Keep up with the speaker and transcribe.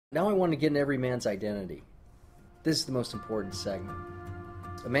Now I want to get into every man's identity. This is the most important segment.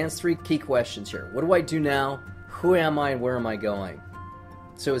 A man's three key questions here. What do I do now? Who am I and where am I going?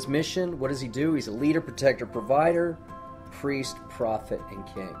 So his mission, what does he do? He's a leader, protector, provider, priest, prophet, and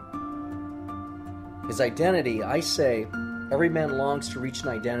king. His identity, I say, every man longs to reach an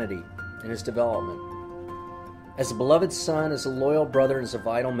identity in his development. As a beloved son, as a loyal brother, and as a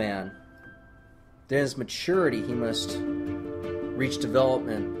vital man, then in his maturity he must reach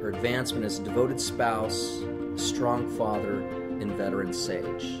development or advancement as a devoted spouse, strong father, and veteran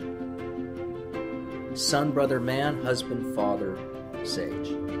sage. Son, brother, man, husband, father, sage.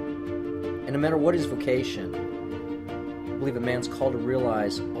 And no matter what his vocation, I believe a man's called to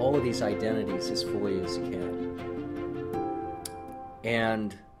realize all of these identities as fully as he can.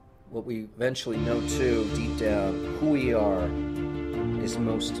 And what we eventually know too, deep down, who we are is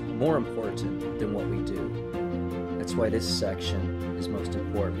more important than what we do. That's why this section is most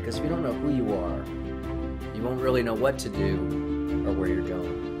important, because if you don't know who you are, you won't really know what to do or where you're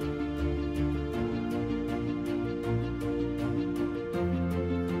going.